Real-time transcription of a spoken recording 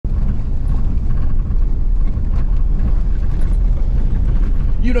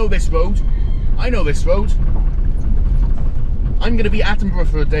You know this road. I know this road. I'm going to be at Attenborough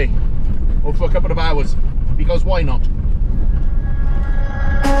for a day. Or for a couple of hours. Because why not?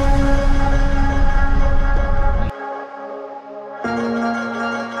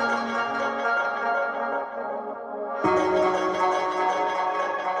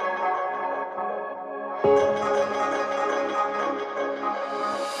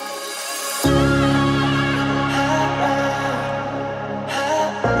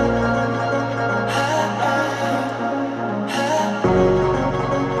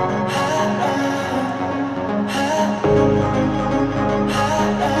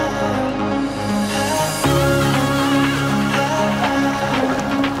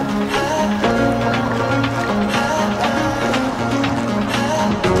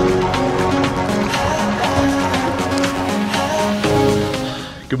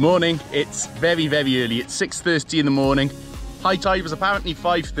 Good morning, it's very early, it's 6:30 in the morning. High tide was apparently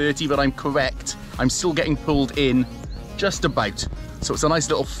 5:30, but I'm correct. I'm still getting pulled in, just about. So it's a nice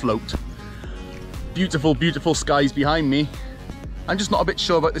little float. Beautiful skies behind me. I'm just not a bit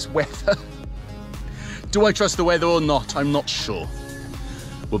sure about this weather. Do I trust the weather or not? I'm not sure.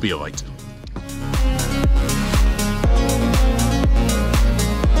 We'll be all right.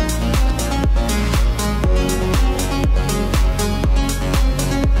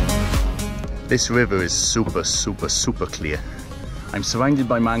 This river is super clear. I'm surrounded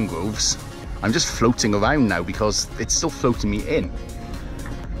by mangroves. I'm just floating around now because it's still floating me in.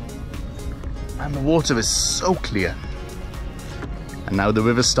 And the water is so clear. And now the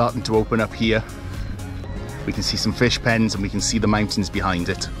river's starting to open up here. We can see some fish pens and we can see the mountains behind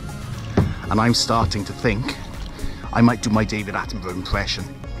it. And I'm starting to think I might do my David Attenborough impression.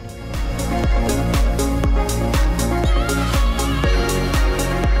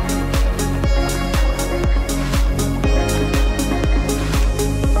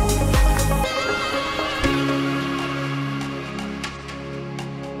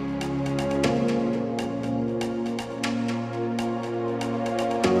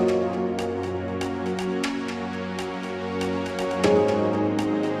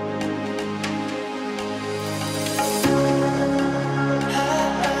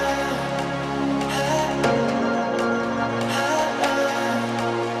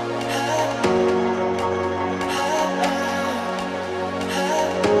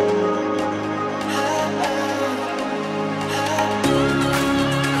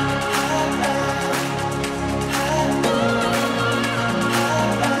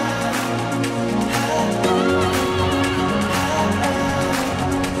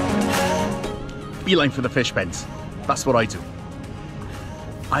 Beeline for the fish pens. That's what I do.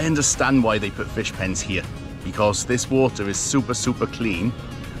 I understand why they put fish pens here, because this water is super clean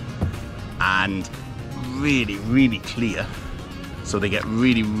and really clear, so they get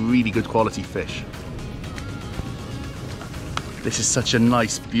really good quality fish. This is such a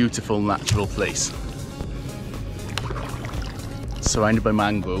nice, beautiful, natural place. Surrounded by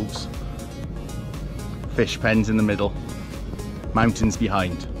mangroves, fish pens in the middle, mountains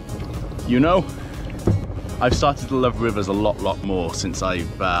behind. You know, I've started to love rivers a lot more since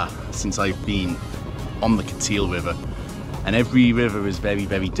I've been on the Katil River, and every river is very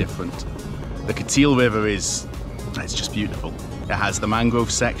different. The Katil River it's just beautiful. It has the mangrove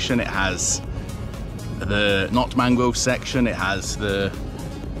section, it has the not mangrove section, it has the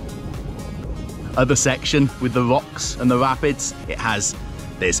other section with the rocks and the rapids. It has,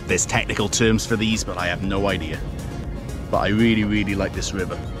 there's technical terms for these, but I have no idea. But I really like this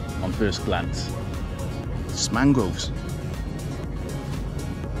river on first glance. It's mangroves.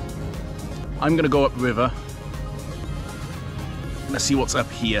 I'm gonna go upriver. Let's see what's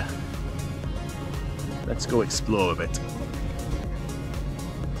up here. Let's go explore a bit.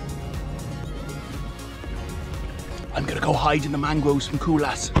 I'm gonna go hide in the mangroves from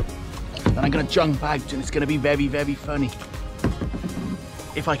Kulas. Then I'm gonna jump out and it's gonna be very funny.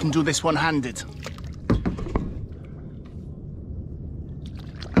 If I can do this one-handed.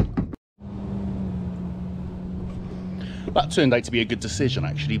 That turned out to be a good decision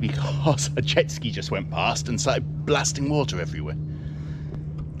actually, because a jet ski just went past and started blasting water everywhere.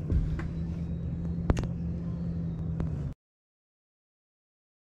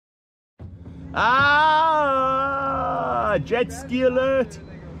 Ah! Jet ski alert!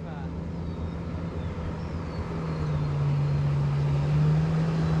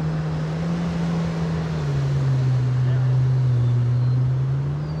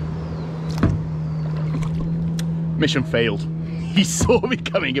 Mission failed. He saw me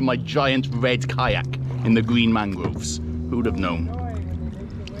coming in my giant red kayak in the green mangroves. Who would have known?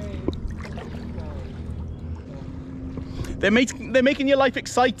 They're making your life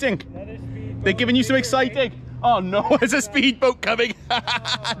exciting. They're giving you some exciting. Oh no, there's a speedboat coming.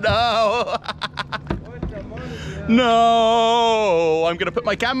 No. No, I'm gonna put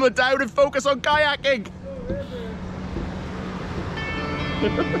my camera down and focus on kayaking.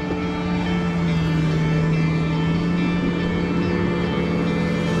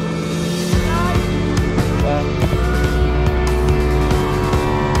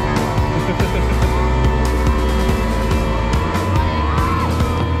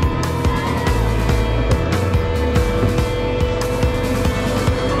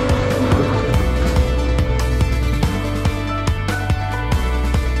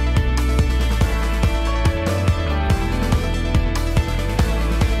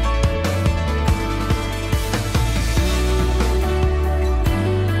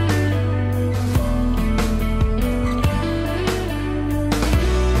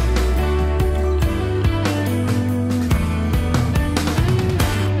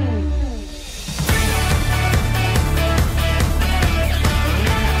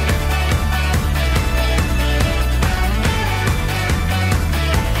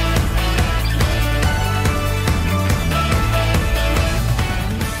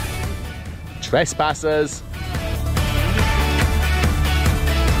 Trespassers.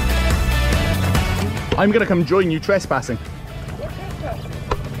 I'm gonna come join you trespassing.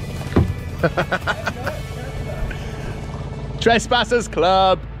 Trespassers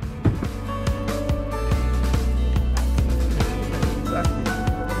Club.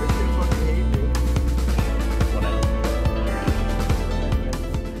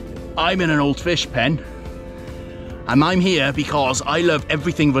 I'm in an old fish pen. And I'm here because I love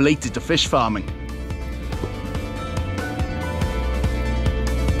everything related to fish farming.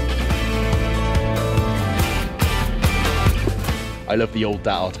 I love the old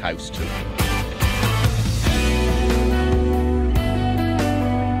Daot house too.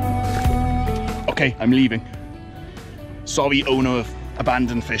 Okay, I'm leaving. Sorry, owner of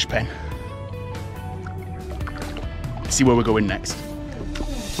abandoned fish pen. Let's see where we're going next.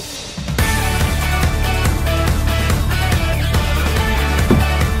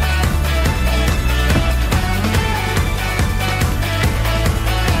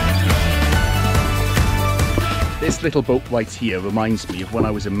 This little boat right here reminds me of when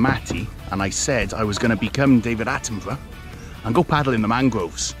I was in Matty and I said I was going to become David Attenborough and go paddle in the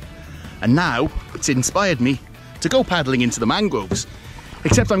mangroves. And now it's inspired me to go paddling into the mangroves.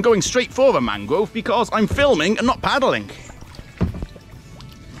 Except I'm going straight for a mangrove because I'm filming and not paddling.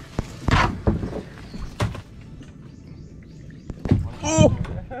 Oh!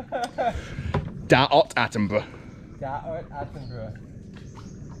 Daot Attenborough. Daot Attenborough.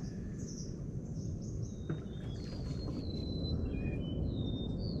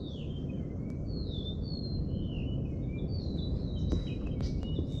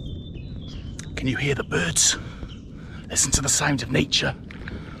 Can you hear the birds? Listen to the sound of nature,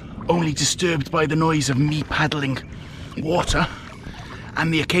 only disturbed by the noise of me paddling water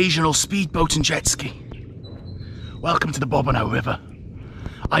and the occasional speedboat and jet ski. Welcome to the Baganga River.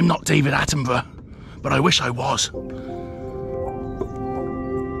 I'm not David Attenborough, but I wish I was.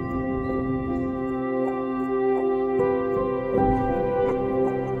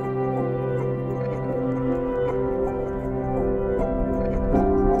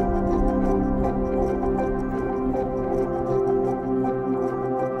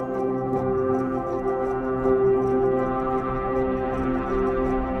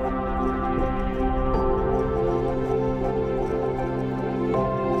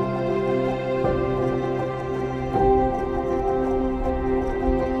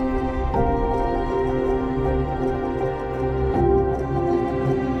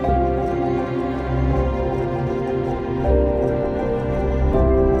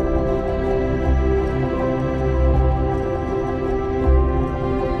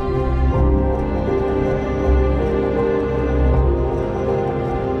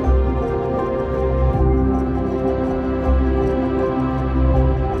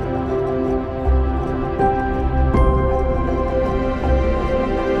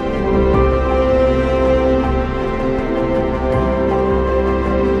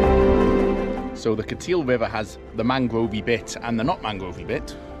 So the Katil River has the mangrovey bit and the not mangrovey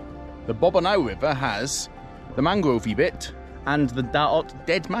bit. The Baganga River has the mangrovey bit and the Daot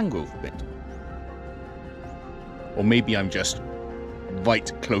dead mangrove bit. Or maybe I'm just right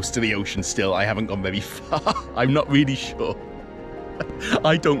close to the ocean still. I haven't gone very far. I'm not really sure.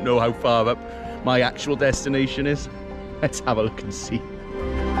 I don't know how far up my actual destination is. Let's have a look and see.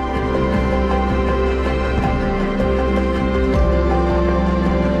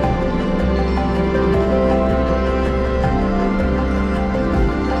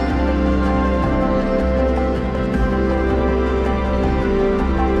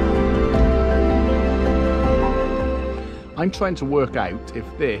 I'm trying to work out if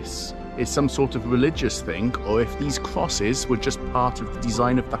this is some sort of religious thing or if these crosses were just part of the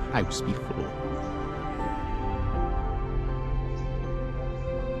design of the house before.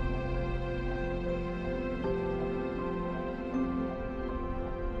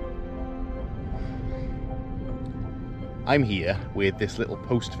 I'm here with this little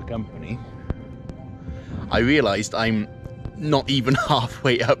post for company. I realised I'm not even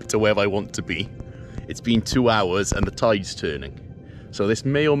halfway up to where I want to be. It's been 2 hours and the tide's turning. So this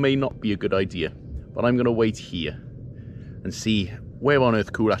may or may not be a good idea, but I'm gonna wait here and see where on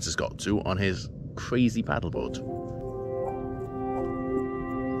earth Kulas has got to on his crazy paddleboard.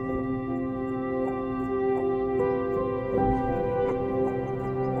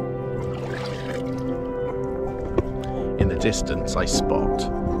 In the distance, I spot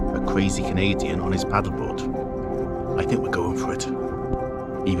a crazy Canadian on his paddleboard. I think we're going for it,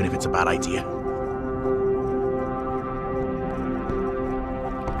 even if it's a bad idea.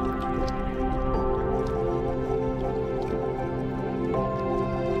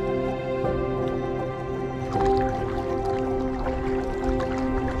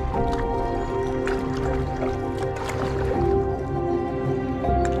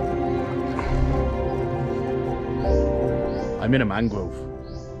 I'm in a mangrove.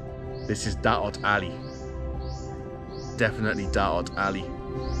 This is Daot Alley. Definitely Daot Alley.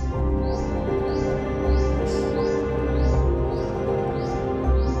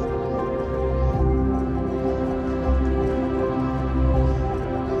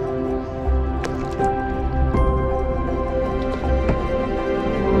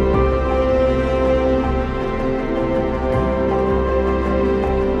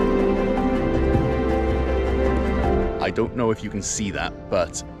 I don't know if you can see that,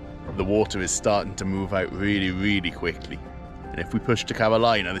 but the water is starting to move out really, really quickly. And if we push to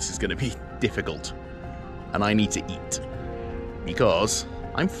Carolina, this is going to be difficult. And I need to eat. Because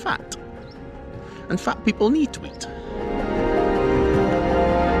I'm fat. And fat people need to eat.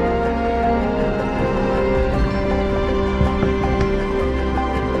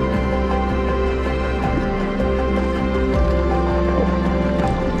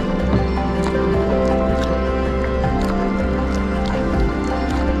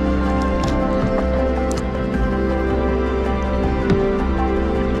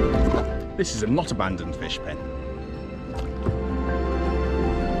 This is a not abandoned fish pen.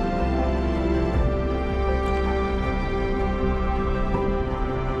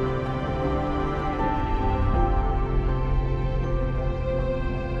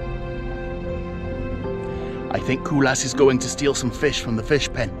 I think Kulas is going to steal some fish from the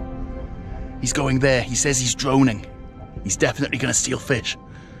fish pen. He's going there. He says he's droning. He's definitely going to steal fish.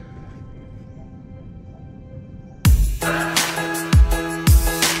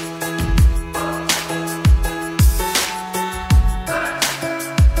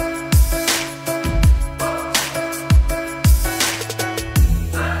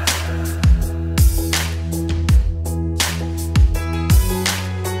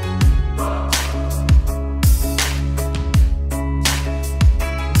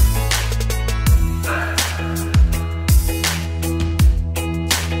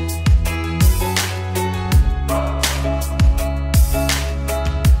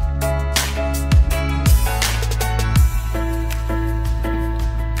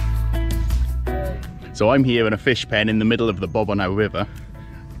 So I'm here in a fish pen in the middle of the Bobonau River,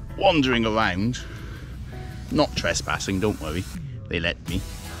 wandering around, not trespassing, don't worry, they let me,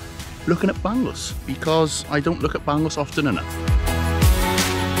 looking at bangos, because I don't look at bangos often enough.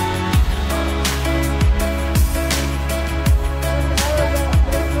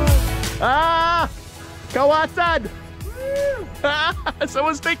 Ah! Kawasan!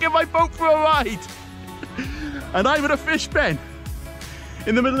 Someone's taking my boat for a ride! And I'm in a fish pen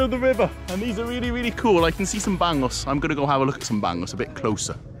in the middle of the river, and these are really, really cool. I can see some bangos. I'm gonna go have a look at some bangos a bit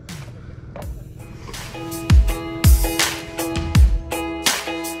closer.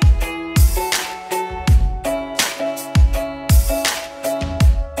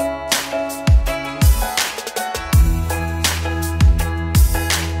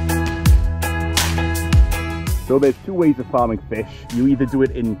 So there's two ways of farming fish. You either do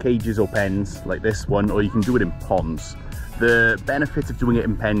it in cages or pens, like this one, or you can do it in ponds. The benefit of doing it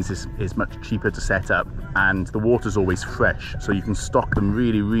in pens is much cheaper to set up, and the water's always fresh, so you can stock them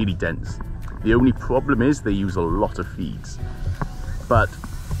really, really dense. The only problem is they use a lot of feeds. But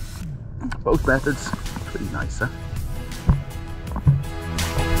both methods are pretty nice, huh?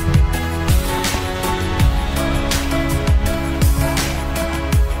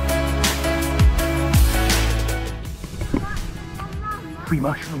 Free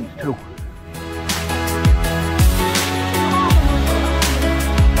mushrooms too.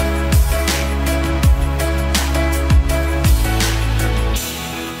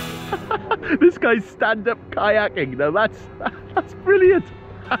 guy's stand-up kayaking. Now that's brilliant.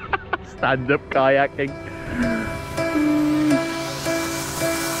 Stand-up kayaking.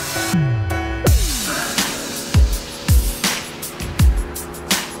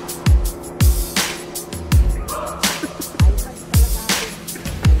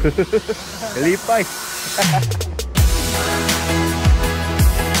 Lipay.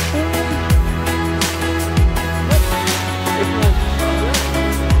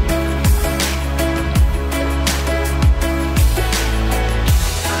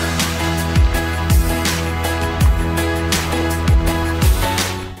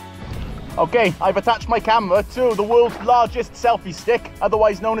 Okay, I've attached my camera to the world's largest selfie stick,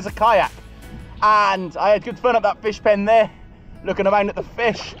 otherwise known as a kayak. And I had good fun at that fish pen there, looking around at the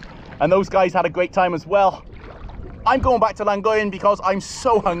fish, and those guys had a great time as well. I'm going back to Languyon because I'm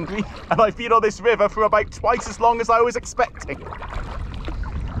so hungry, and I've been on this river for about twice as long as I was expecting.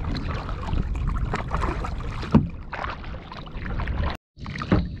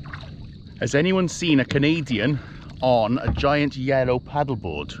 Has anyone seen a Canadian on a giant yellow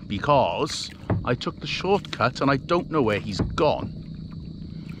paddleboard? Because I took the shortcut and I don't know where he's gone.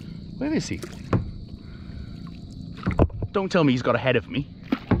 Where is he? Don't tell me he's got ahead of me.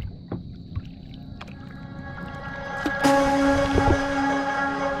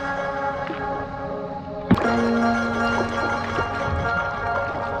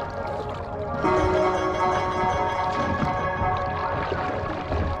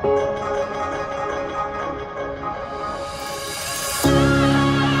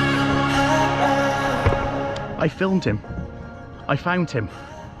 I filmed him. I found him.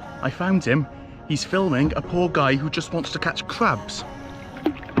 I found him. He's filming a poor guy who just wants to catch crabs.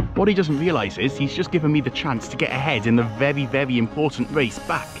 What he doesn't realise is he's just given me the chance to get ahead in the very, very important race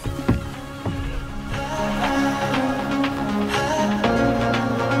back.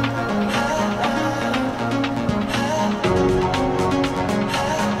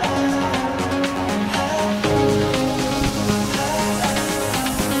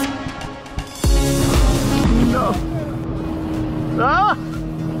 Ah!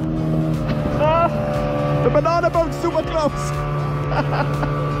 Ah! The banana boat's super close!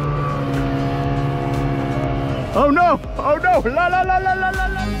 Oh no! Oh no! La la la la la la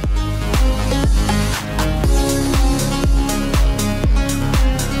la!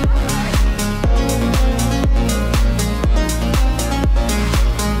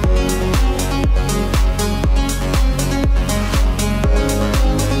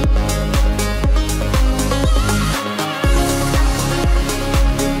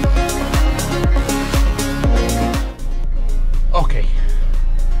 Okay,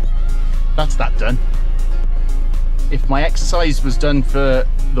 that's that done. If my exercise was done for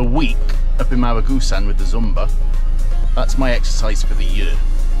the week up in Maragusan with the Zumba, that's my exercise for the year.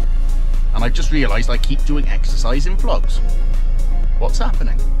 And I've just realised I keep doing exercise in vlogs. What's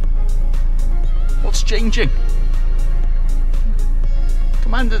happening? What's changing?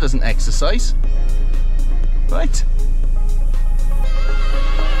 Kumander doesn't exercise, right?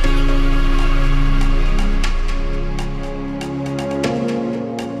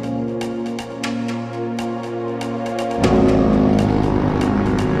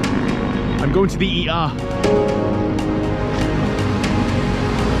 I'm going to the ER.